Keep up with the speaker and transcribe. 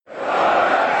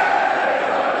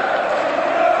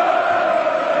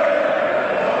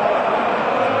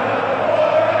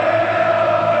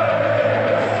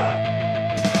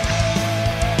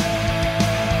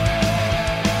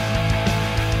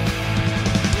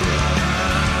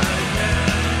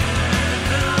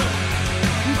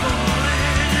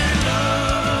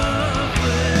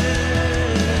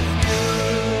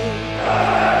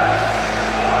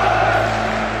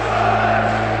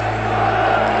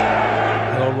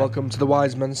welcome to the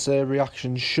Wise Men Say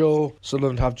reaction show.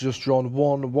 Sunderland have just drawn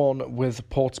 1-1 with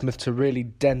Portsmouth to really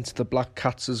dent the Black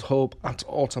Cats' hope at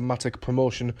automatic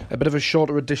promotion. A bit of a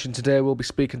shorter edition today. We'll be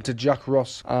speaking to Jack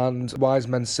Ross and Wise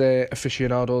Men Say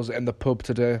aficionados in the pub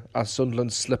today as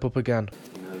Sunderland slip up again.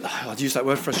 I'd use that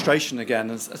word frustration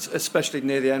again, especially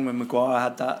near the end when Maguire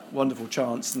had that wonderful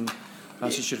chance and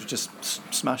perhaps he should have just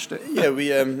smashed it. Yeah,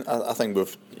 I think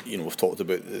we've talked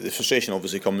about the frustration.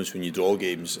 Obviously comes when you draw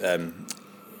games,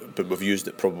 but we've used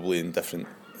it probably in different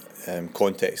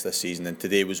contexts this season. And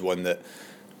today was one that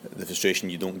the frustration,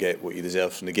 you don't get what you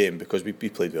deserve from the game, because we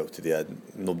played well today.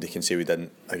 Nobody can say we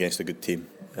didn't against a good team,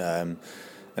 and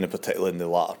in particular in the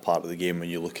latter part of the game when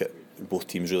you look at both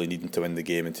teams really needing to win the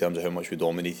game in terms of how much we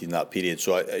dominated in that period.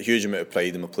 So a huge amount of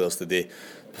pride in my players today.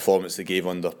 Performance they gave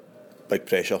under big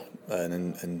pressure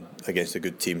and against a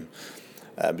good team.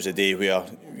 It was a day where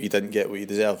you didn't get what you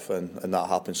deserve, and that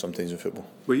happens sometimes in football.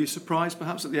 Were you surprised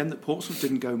perhaps at the end that Portsmouth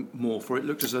didn't go more for it? It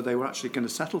looked as though they were actually going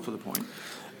to settle for the point.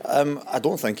 I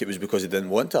don't think it was because they didn't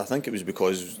want to. I think it was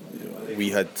because we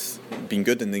had been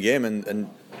good in the game, and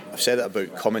I've said it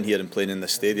about coming here and playing in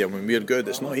this stadium. When we're good,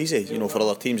 it's not easy, for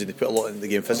other teams, and they put a lot into the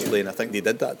game physically, and I think they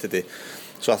did that today.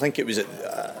 So I think it was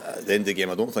at the end of the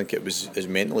game, I don't think it was as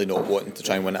mentally not wanting to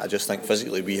try and win it. I just think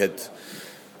physically we had,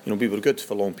 we were good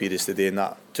for long periods today, and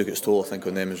that took its toll, I think,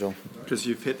 on them as well. Because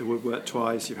you've hit the woodwork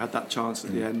twice, you've had that chance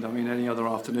at the end. I mean, any other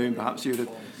afternoon, perhaps you'd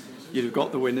have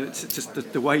got the win. It's just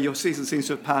the way your season seems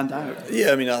to have panned out.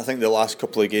 Yeah, I think the last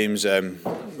couple of games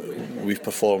we've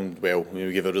performed well.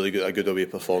 We gave a good away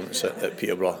performance at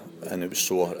Peterborough, and it was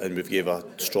sore, and we've gave a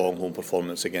strong home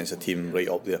performance against a team right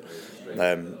up there.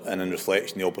 And in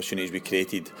reflection, the opportunities we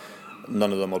created,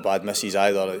 none of them are bad misses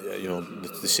either.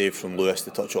 The save from Lewis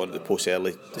to touch on at the post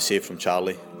early, the save from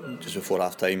Charlie just before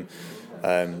half time.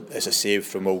 It's a save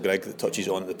from Will Grigg that touches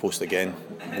on at the post again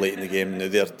late in the game. Now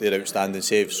they're outstanding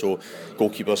saves. So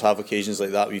goalkeepers have occasions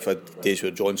like that. We've had days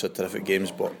where John's had terrific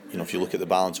games, but if you look at the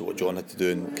balance of what John had to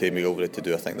do and Craig McGilvery had to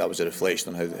do, I think that was a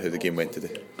reflection on how the game went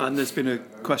today. And there's been a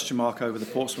question mark over the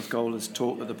Portsmouth goal. There's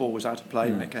talk that the ball was out of play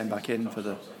and it came back in from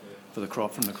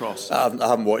the cross. I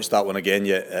haven't watched that one again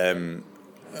yet.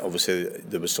 Obviously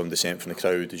there was some dissent from the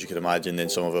crowd, as you can imagine. Then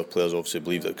some of our players obviously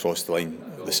believed it crossed the line.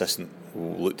 The assistant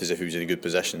looked as if he was in a good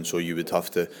position, so you would have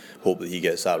to hope that he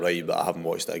gets that right, but I haven't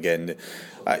watched it again.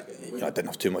 I didn't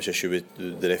have too much issue with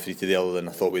the referee today, other than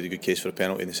I thought we had a good case for a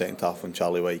penalty in the second half on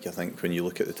Charlie Wyke. I think when you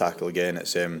look at the tackle again,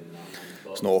 it's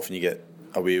not often you get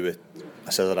away with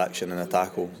a scissor action in a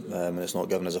tackle, and it's not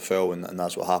given as a foul, and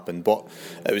that's what happened. But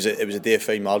it was a day of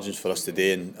fine margins for us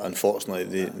today, and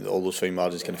unfortunately all those fine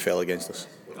margins kind of fell against us.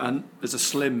 And there's a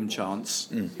slim chance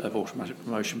of automatic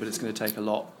promotion, but it's going to take a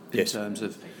lot in terms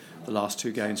of the last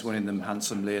two games, winning them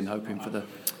handsomely and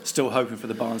still hoping for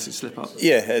the Barnsley slip up.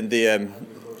 Yeah, and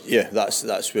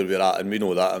that's where we're at, and we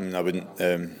know that. I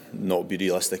wouldn't not be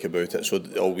realistic about it. So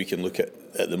all we can look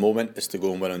at the moment is to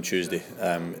go and win on Tuesday,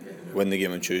 win the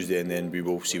game on Tuesday, and then we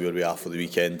will see where we are for the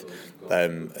weekend.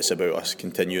 It's about us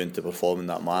continuing to perform in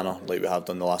that manner, like we have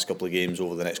done the last couple of games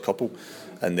over the next couple,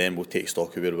 and then we'll take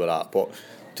stock of where we're at. But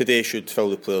today should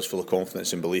fill the players full of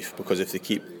confidence and belief, because if they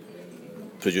keep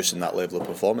producing that level of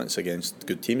performance against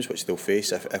good teams, which they'll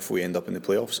face if we end up in the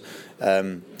playoffs,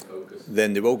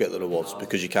 then they will get the rewards,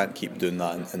 because you can't keep doing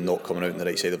that and not coming out on the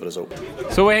right side of a result.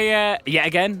 So we're yet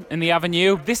again in the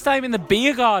Avenue, this time in the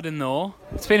beer garden though.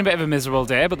 It's been a bit of a miserable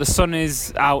day, but the sun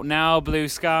is out now, blue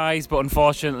skies, but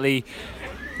unfortunately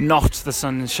not the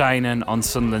sun shining on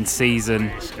Sunderland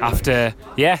season after,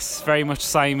 yes, very much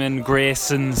Simon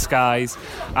Grayson skies,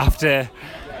 after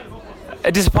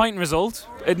a disappointing result.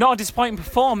 Not a disappointing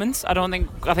performance, I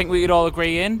think we could all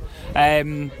agree in.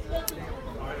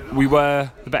 We were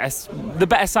the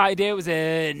better side here. It was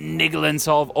a niggling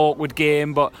sort of awkward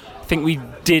game, but I think we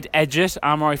did edge it.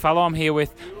 I'm Rory Fallow. I'm here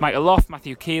with Michael Loft,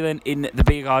 Matthew Keelan in the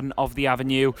beer garden of the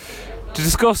Avenue to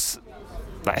discuss,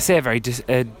 like I say,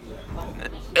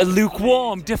 a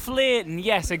lukewarm, deflating.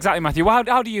 Yes, exactly, Matthew.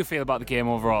 How do you feel about the game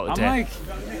overall today?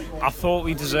 I thought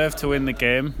we deserved to win the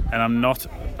game, and I'm not.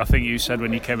 I think you said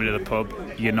when you came into the pub,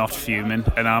 you're not fuming,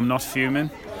 and I'm not fuming,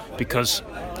 because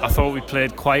I thought we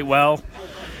played quite well,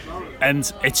 and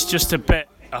it's just a bit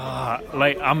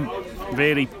I'm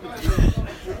really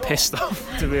pissed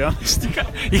off, to be honest.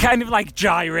 You're kind of like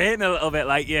gyrating a little bit,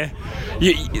 like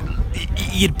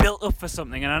you'd built up for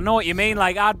something, and I know what you mean.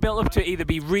 Like, I'd built up to either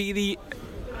be really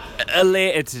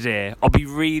elated today or be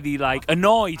really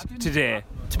annoyed today.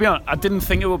 To be honest, I didn't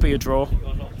think it would be a draw.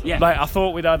 Yeah. I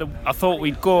thought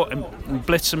we'd go and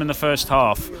blitz them in the first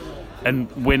half,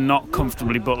 and win not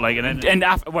comfortably, but like and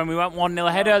after, when we went 1-0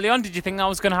 ahead early on, did you think that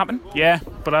was going to happen? Yeah,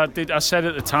 but I said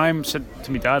at the time, said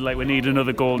to my dad, like, we need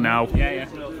another goal now. Yeah.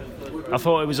 I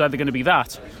thought it was either going to be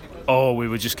that or we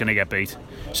were just going to get beat.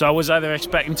 So I was either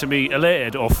expecting to be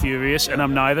elated or furious, and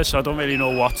I'm neither, so I don't really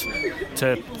know what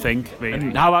to think, really.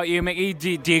 And how about you, Mickey?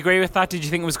 Do you agree with that? Did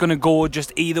you think it was going to go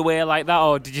just either way like that,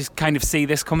 or did you kind of see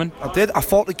this coming? I did. I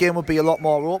thought the game would be a lot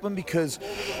more open because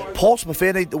Portsmouth,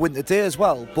 they need to win today as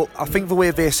well, but I think the way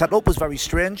they set up was very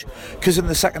strange, because in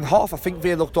the second half I think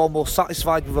they looked almost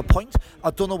satisfied with a point.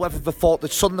 I don't know whether they thought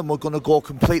that Sunderland were going to go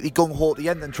completely gung-ho at the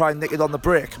end and try and nick it on the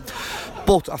break,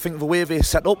 but I think the way they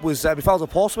set up was, if I was a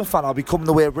Portsmouth fan, I'd be coming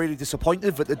away really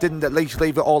disappointed that they didn't at least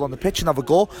leave it all on the pitch and have a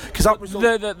go. Because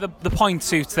the point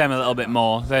suits them a little bit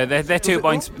more. They're 2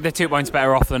 points. They're 2 points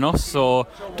better off than us. So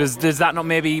does that not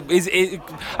maybe?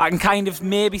 I can kind of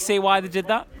maybe see why they did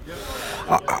that.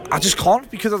 I just can't,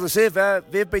 because as I say,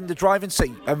 they've been the driving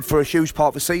seat for a huge part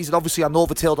of the season. Obviously I know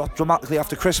they tailed off dramatically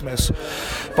after Christmas,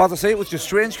 but as I say, it was just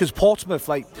strange because Portsmouth,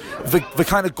 like, they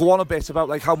kind of go on a bit about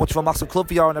like how much of a massive club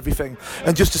they are and everything,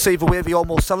 and just to see the way they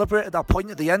almost celebrated that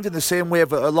point at the end in the same way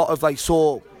that a lot of like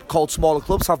so-called smaller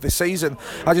clubs have this season,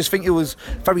 I just think it was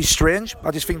very strange.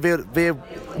 I just think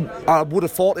I would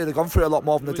have thought they'd have gone through it a lot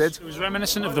more than they did. It was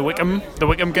reminiscent of the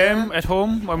Wickham game at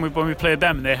home when we played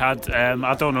them, and they had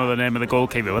I don't know the name of the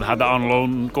goalkeeper, but they had that on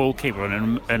loan goalkeeper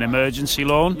and an emergency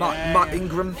loan. Matt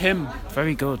Ingram. Him,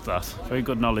 very good. Very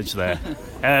good knowledge there.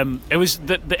 It was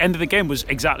the end of the game was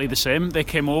exactly the same. They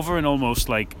came over and almost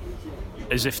like,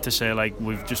 as if to say, like,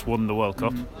 we've just won the World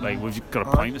Cup, like we've got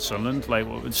a point at Sunderland. Like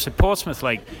Portsmouth,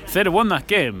 like if they'd have won that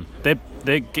game,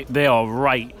 they are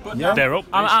right. Yeah. They're up.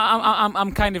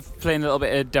 I'm kind of playing a little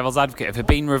bit of devil's advocate. If it had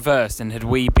been reversed and had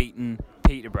we beaten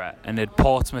Peterborough and had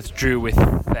Portsmouth drew with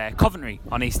Coventry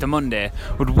on Easter Monday,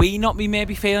 would we not be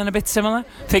maybe feeling a bit similar?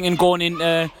 Thinking going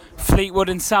into Fleetwood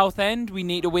and Southend, we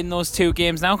need to win those 2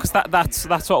 games now, because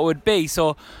that's what it would be.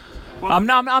 So. I'm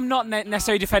not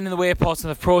necessarily defending the way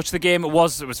Portsmouth approached the game. It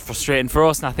was frustrating for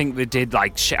us, and I think they did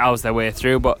like shit house their way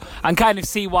through. But I kind of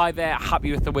see why they're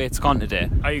happy with the way it's gone today.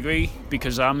 I agree,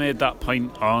 because I made that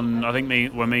point on, I think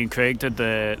when me and Craig did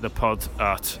the pod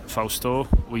at Fausto,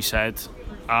 I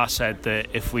said that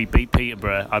if we beat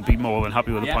Peterborough, I'd be more than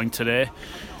happy with a point today.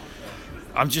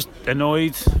 I'm just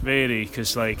annoyed, really,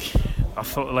 because like I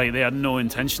thought like they had no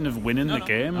intention of winning the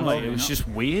game. It was just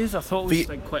weird. I thought it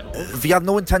was quite odd. They had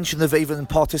no intention of even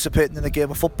participating in a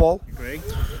game of football. Agree.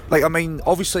 Like, I mean,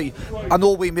 obviously, I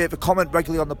know we make a comment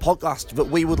regularly on the podcast that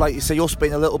we would like to see us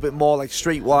being a little bit more like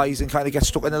streetwise and kind of get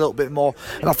stuck in a little bit more.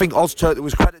 And I think Ozturk, to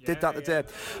his credit, did that today.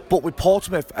 But with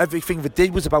Portsmouth, everything they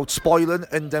did was about spoiling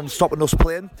and stopping us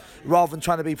playing, rather than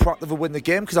trying to be proactive and win the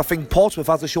game. Because I think Portsmouth,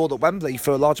 as they showed at Wembley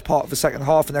for a large part of the second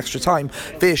half and extra time,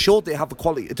 they showed they have the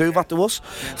quality to do that to us.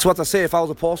 So as I say, if I was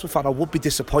a Portsmouth fan, I would be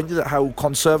disappointed at how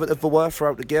conservative they were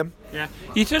throughout the game. Yeah,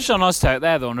 you touched on Ozturk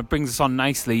there though, and it brings us on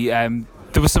nicely.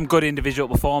 There were some good individual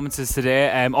performances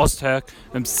today. Ozturk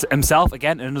himself,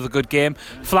 again, another good game.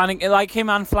 Flanagan, like him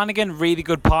and Flanagan, really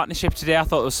good partnership today. I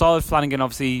thought it was solid. Flanagan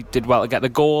obviously did well to get the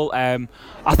goal. I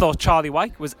thought Charlie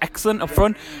Wyke was excellent up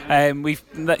front.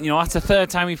 That's the third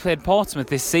time we played Portsmouth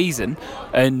this season,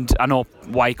 and I know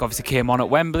Wyke obviously came on at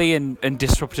Wembley and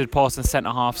disrupted Portsmouth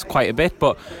centre halves quite a bit,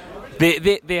 but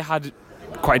they had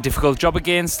quite a difficult job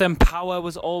against them. Power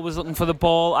was always looking for the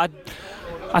ball. I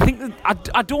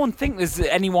don't think there's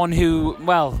anyone who.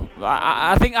 Well,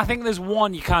 I think there's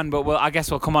one you can, but I guess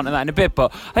we'll come on to that in a bit.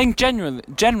 But I think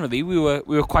generally we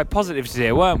were quite positive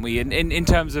today, weren't we? In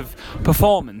terms of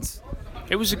performance,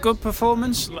 it was a good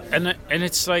performance, and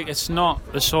it's like it's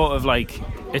not the sort of like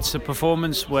it's a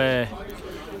performance where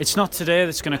it's not today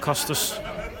that's going to cost us.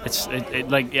 It's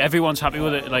like everyone's happy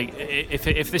with it. Like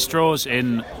if this draws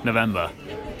in November.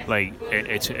 Like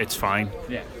it's fine.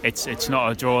 Yeah. It's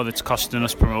not a draw that's costing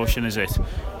us promotion, is it?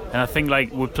 And I think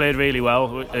like we played really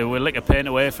well. We're like a paint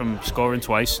away from scoring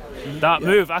twice. That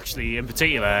move actually, in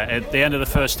particular, at the end of the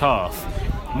first half,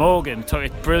 Morgan took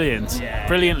it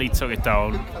brilliantly took it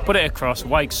down, put it across.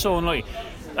 Wyke so unlucky.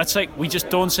 That's like we just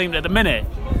don't seem to, at the minute.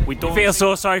 We don't. You feel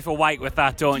so sorry for Wyke with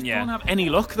that, don't you? Don't have any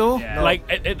luck though. Yeah. Like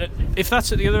if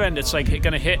that's at the other end, it's like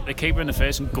going to hit the keeper in the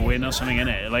face and go in or something in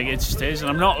it. Like it just is,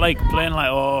 and I'm not like playing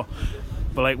like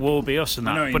but like woe be us and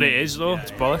that. But it is though. Yeah,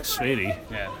 it's bollocks, really.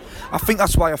 Yeah. I think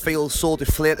that's why I feel so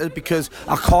deflated, because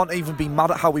I can't even be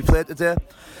mad at how we played today.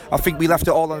 I think we left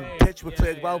it all on the pitch. We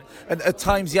played well, and at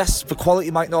times, yes, the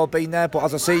quality might not have been there, but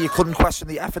as I say, you couldn't question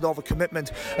the effort or the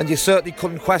commitment, and you certainly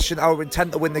couldn't question our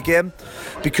intent to win the game,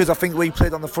 because I think we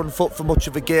played on the front foot for much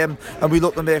of the game, and we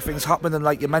looked to make things happen. And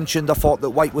like you mentioned, I thought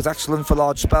that White was excellent for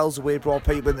large spells, the way he brought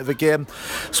people into the game.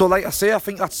 So like I say, I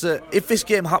think that's if this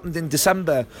game happened in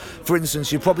December, for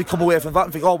instance, you'd probably come away from that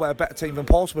and think, oh, we're a better team than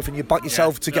Portsmouth, and you back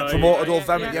yourself to get promoted over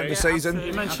them at the end of the season.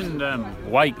 You mentioned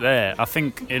White there. I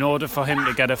think in order for him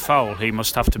to get a foul, he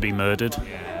must have to be murdered.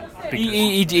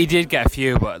 He did get a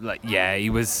few, but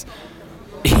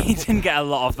he didn't get a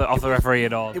lot off the referee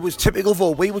at all. It was typical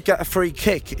though. We would get a free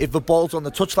kick if the ball's on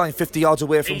the touchline 50 yards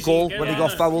away from goal when he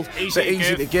got fouled.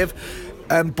 Easy to give.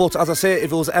 But as I say,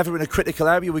 if it was ever in a critical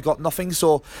area, we got nothing.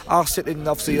 So I sit in,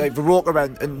 obviously, like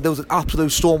Varoka, and there was an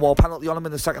absolute stonewall penalty on him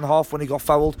in the second half when he got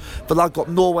fouled. The lad got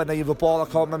nowhere near the ball. I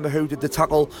can't remember who did the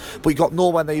tackle, but he got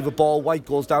nowhere near the ball. White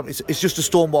goes down. It's just a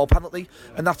stonewall penalty,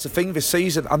 and that's the thing this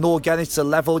season. I know again it's a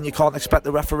level, and you can't expect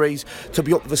the referees to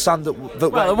be up to the standard.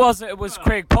 It was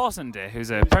Craig Pawson Day,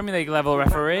 who's a Premier League level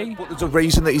referee. But there's a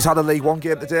reason that he's had a League One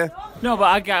game today. No,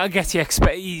 but I guess you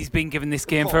expect he's been given this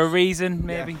game for a reason,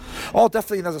 maybe. Yeah. Oh, definitely.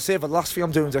 And as I say, the last thing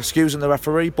I'm doing is excusing the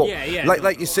referee. But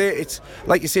like you say, it's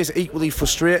equally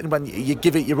frustrating when you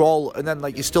give it your all, and then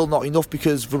you're still not enough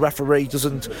because the referee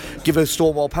doesn't give a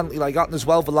stonewall penalty like that. And as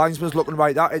well, the linesman's looking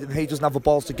right at it, and he doesn't have the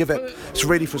balls to give it. It's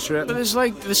really frustrating. But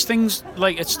there's things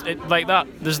like like that.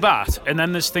 There's that, and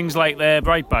then there's things like their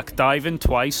right back diving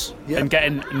twice and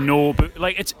getting no.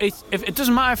 If it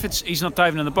doesn't matter if he's not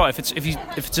diving in the ball. If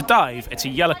it's a dive, it's a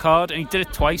yellow card, and he did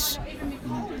it twice.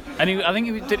 And I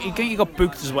think he got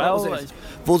booked as well.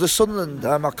 Well, the Sunderland,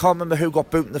 I can't remember who got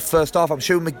booked in the first half. I'm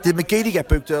sure did McGeady get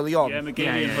booked early on? Yeah,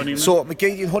 McGeady and Honeyman. So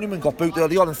McGeady and Honeyman got booked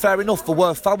early on, and fair enough, there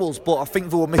were fouls, but I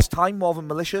think they were mistimed more than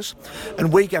malicious.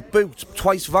 And we get booked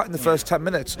twice for that in the first 10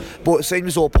 minutes. But it seems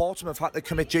as though Portsmouth had to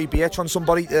commit GBH on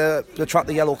somebody to attract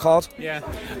the yellow card. Yeah.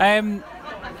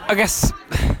 I guess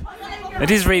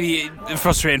it is really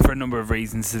frustrating for a number of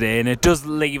reasons today, and it does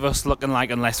leave us looking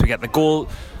like, unless we get the goal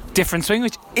different swing,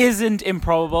 which isn't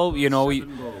improbable, it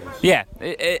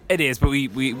is, but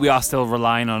we are still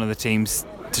relying on other teams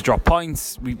to drop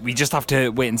points. We just have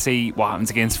to wait and see what happens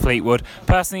against Fleetwood.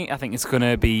 Personally, I think it's going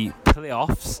to be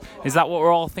playoffs. Is that what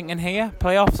we're all thinking here?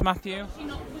 Playoffs, Matthew?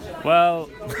 Well,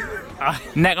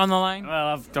 neck on the line?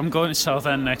 Well, I'm going to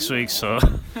Southend next week, so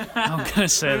I'm going to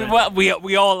say that. Well,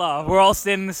 we all are. We're all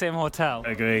staying in the same hotel.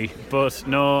 Agree, but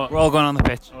no. We're all going on the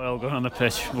pitch. We're all going on the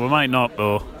pitch. We might not,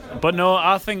 though. But no,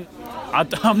 I think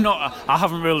I'm not. I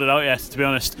haven't ruled it out yet, to be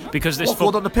honest, because this.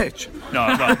 What on the pitch? No,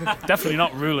 well, definitely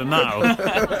not ruling that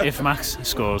out if Max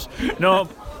scores. No,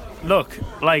 look.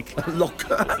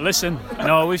 Listen.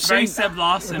 No, we've seen Seb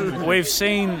Larson. We've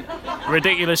seen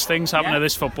ridiculous things happen to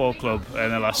this football club in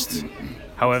the last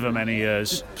however many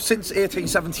years. Since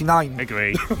 1879.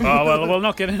 Agree. Oh well, we'll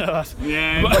not get into that.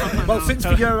 Yeah. Well, since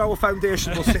the year our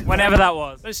foundation was. Whenever that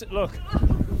was. Listen, look.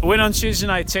 Win on Tuesday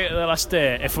night, take it to the last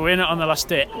day. If we win it on the last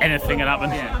day, anything can happen.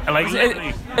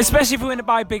 Yeah. Especially if we win it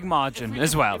by a big margin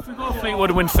as well. If we go Fleetwood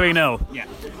and win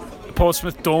 3-0,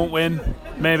 Portsmouth don't win,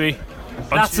 maybe.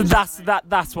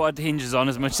 That's what it hinges on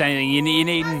as much as anything. You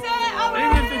need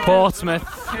Portsmouth.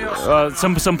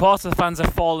 Some Portsmouth fans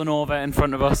have fallen over in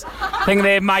front of us. I think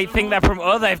they might think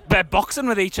they're boxing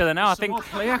with each other now. I think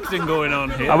play acting going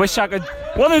on here. I wish I could.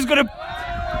 One who's going to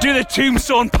do the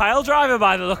tombstone pile driver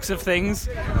by the looks of things.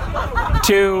 I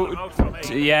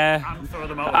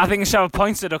think I should have a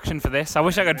points deduction for this. I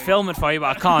wish I could film it for you,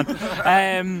 but I can't.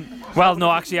 Well,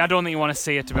 no, actually, I don't think you want to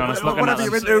see it, to be honest. Whatever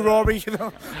you're into, Rory, you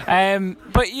know.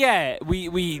 But yeah,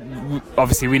 we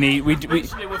obviously we need we're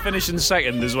finishing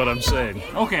second, is what I'm saying.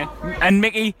 Okay. And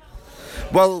Mickey.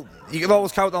 Well, you can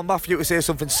always count on Matthew to say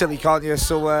something silly, can't you?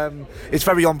 So it's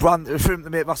very on brand for him to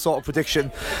make that sort of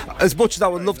prediction. As much as I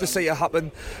would love to see it happen,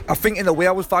 I think in a way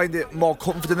I would find it more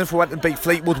confident if we went and beat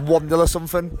Fleetwood 1-0 or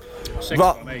something.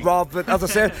 Rather than, as I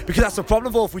say, because that's the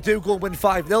problem though, if we do go and win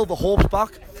 5-0, the hope's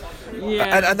back.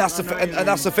 Yeah, and that's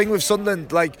the thing with Sunderland,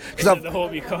 because the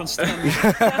hope you can't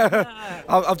stand.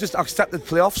 I've just accepted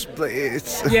playoffs, but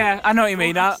it's. Yeah, I know what you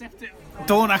mean.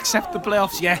 Don't accept the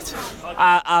playoffs yet.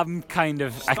 I'm kind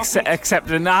of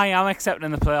accepting. I am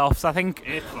accepting the playoffs. I think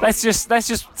let's just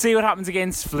see what happens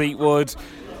against Fleetwood.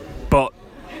 But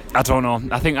I don't know.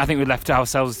 I think we left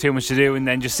ourselves too much to do, and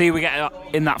then just see we get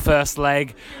in that first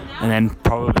leg, and then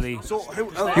probably.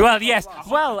 Well, yes.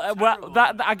 Well,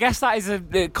 that I guess that is a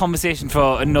conversation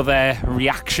for another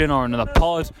reaction or another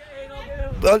pod.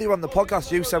 earlier on the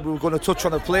podcast you said we were going to touch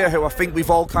on a player who I think we've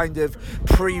all kind of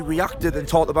pre-reacted and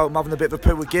talked about him having a bit of a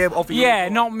poor game. Yeah,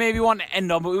 not maybe one to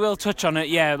end on, but we will touch on it.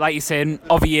 Yeah, like you're saying,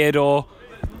 Oviedo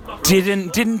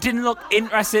didn't look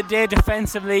interested today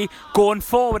defensively. Going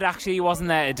forward, actually, he wasn't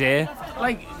there today.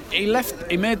 Like,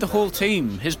 he made the whole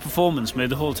team, his performance made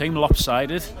the whole team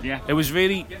lopsided. Yeah. It was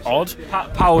really odd.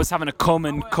 Powers having to come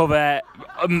and cover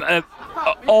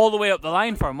all the way up the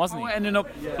line for him, wasn't he? Ending up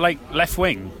like left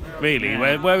wing, really,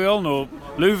 where we all know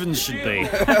Leuven should be.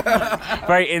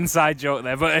 Very inside joke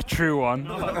there, but a true one.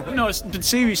 No, but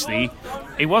seriously,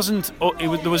 there was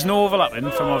no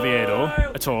overlapping from Oviedo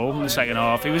at all in the second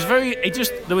half. There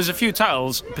was a few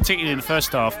tackles, particularly in the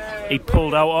first half, he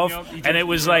pulled out of, and it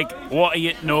was like, what are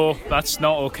you? No, that's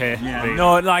not okay. Yeah. Really.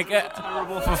 No, like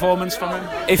terrible performance from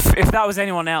him. If that was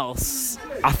anyone else,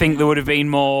 I think there would have been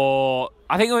more.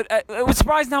 I think it was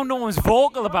surprising how no one was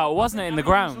vocal about it, wasn't it, in the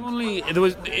ground?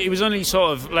 It was only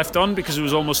sort of left on because it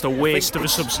was almost a waste of a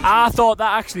substitute. I thought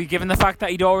that actually, given the fact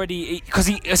that he'd already, because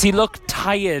he looked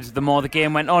tired the more the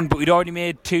game went on, but we'd already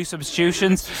made 2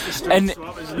 substitutions, and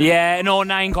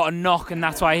 09 got a knock, and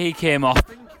that's why he came off.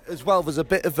 As well, there's a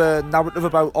bit of a narrative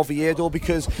about Oviedo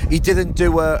because he didn't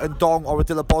do a Ndong or a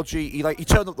Dillabodji. He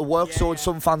turned up the work, so in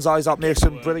some fans' eyes that makes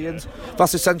him brilliant.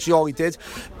 That's essentially all he did.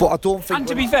 But I don't think. And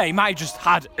to be fair, he might have just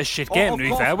had a shit game. To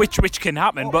be fair, which can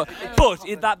happen, but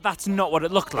that's not what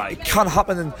it looked like. It can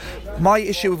happen, and my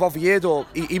issue with Oviedo,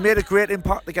 he made a great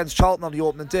impact against Charlton on the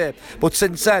opening day. But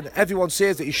since then, everyone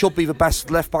says that he should be the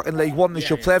best left back in League One. He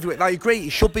should play everywhere. And I agree, he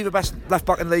should be the best left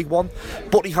back in League One,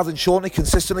 but he hasn't shown it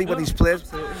consistently when he's played.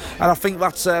 And I think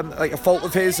that's like a fault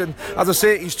of his, and as I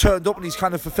say, he's turned up and he's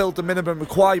kind of fulfilled the minimum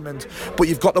requirement, but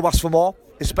you've got to ask for more,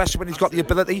 especially when he's got the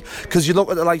ability, because you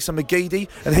look at the likes of McGeady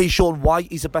and he's shown why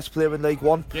he's the best player in League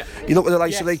One. You look at the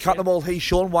likes of Lee Cattermole, he's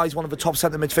shown why he's one of the top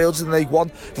centre midfielders in League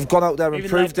One. They've gone out there and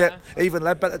proved it, even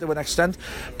Ledbetter to an extent,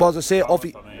 but as I say,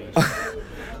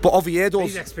 but Oviedo,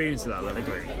 he's experienced that, I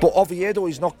agree. But Oviedo,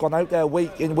 he's not gone out there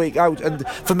week in, week out. And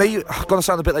for me, I'm going to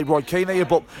sound a bit like Roy Keane here,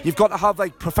 but you've got to have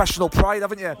like professional pride,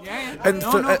 haven't you? Yeah.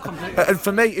 And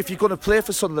for me, if you're going to play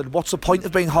for Sunderland, what's the point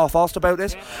of being half-arsed about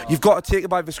this? You've got to take it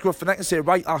by the scruff of the neck and say,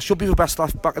 right, I should be the best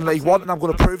left back in League One, and I'm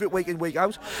going to prove it week in, week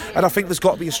out. And I think there's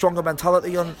got to be a stronger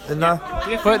mentality in there.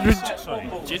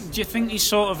 Do you think he's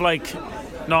sort of like,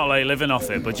 not like living off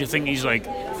it, but do you think he's like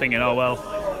thinking, oh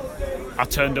well, I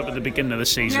turned up at the beginning of the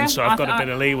season, so I've got a bit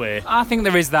of leeway? I think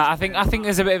there is that. I think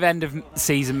there's a bit of end of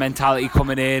season mentality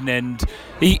coming in, and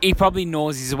he probably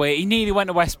knows his way. He nearly went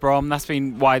to West Brom. That's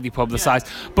been widely publicised.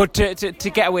 But to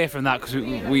get away from that, because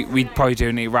we probably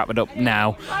do need to wrap it up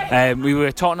now. We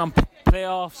were talking on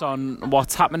playoffs, on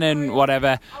what's happening,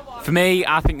 whatever. For me,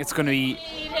 I think it's going to be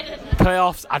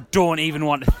playoffs. I don't even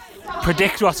want to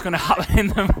predict what's going to happen in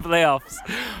the playoffs,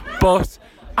 but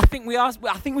I think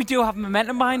we do have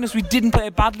momentum behind us. We didn't play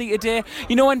badly today.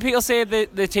 You know, when people say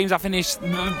that the teams that finish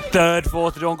 3rd,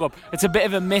 4th, they don't go up, it's a bit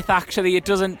of a myth actually.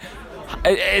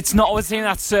 It's not always a team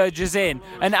that surges in,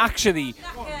 and actually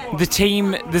the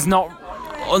team, there's not,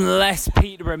 unless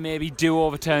Peterborough maybe do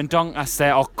overturn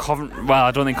Doncaster or Coventry. Well,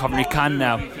 I don't think Coventry can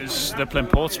now because they're playing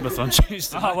Portsmouth on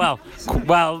Tuesday. Oh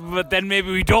well, but then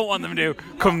maybe we don't want them to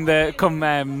come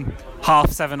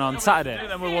 7:30 on Saturday.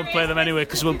 Then we won't play them anyway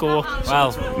because we'll go up.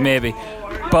 Well, maybe,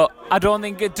 but I don't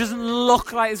think it doesn't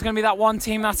look like there's going to be that one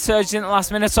team that surged in at the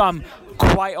last minute. So I'm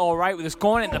quite all right with us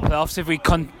going into the playoffs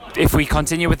if we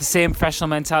continue with the same professional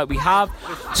mentality we have.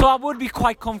 So I would be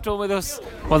quite comfortable with us.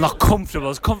 Well, not comfortable,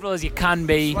 as comfortable as you can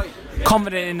be,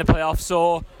 confident in the playoffs.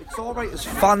 So it's all right as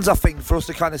fans, I think, for us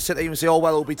to kind of sit here and say, oh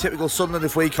well, it'll be typical Sunderland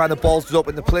if we kind of ballsed it up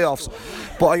in the playoffs.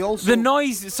 But I also, the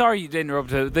noise, sorry to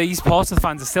interrupt, these Portsmouth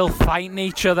fans are still fighting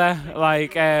each other.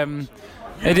 Like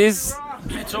it is.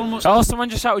 It's almost. Oh,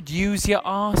 someone just shouted, "Use your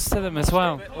arse" to them as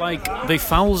well. Like the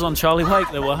fouls on Charlie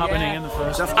White that were happening in the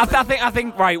first. I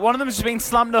think right. One of them has just been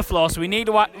slammed to the floor, so we need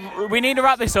to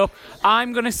wrap this up.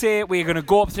 I'm going to say we're going to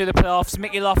go up through the playoffs.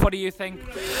 Mickey Loft, what do you think?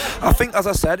 I think, as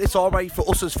I said, it's all right for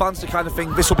us as fans to kind of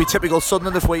think this will be typical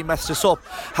Sunderland if we mess this up.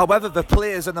 However, the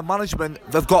players and the management,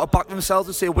 they've got to back themselves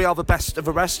and say we are the best of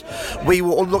the rest. We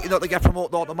were unlucky not to get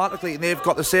promoted automatically, and they've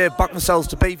got to say back themselves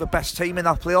to be the best team in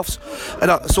our playoffs.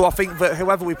 And so I think that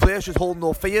whoever we play should hold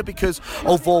no fear, because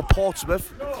although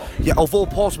Portsmouth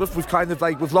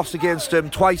we've lost against them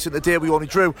twice in the day we only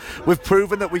drew, we've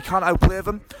proven that we can outplay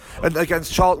them, and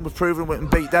against Charlton we've proven we can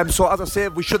beat them. So as I say,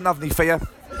 we shouldn't have any fear.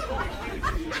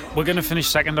 We're going to finish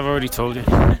second, I've already told you.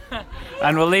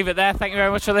 And we'll leave it there. Thank you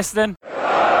very much for listening.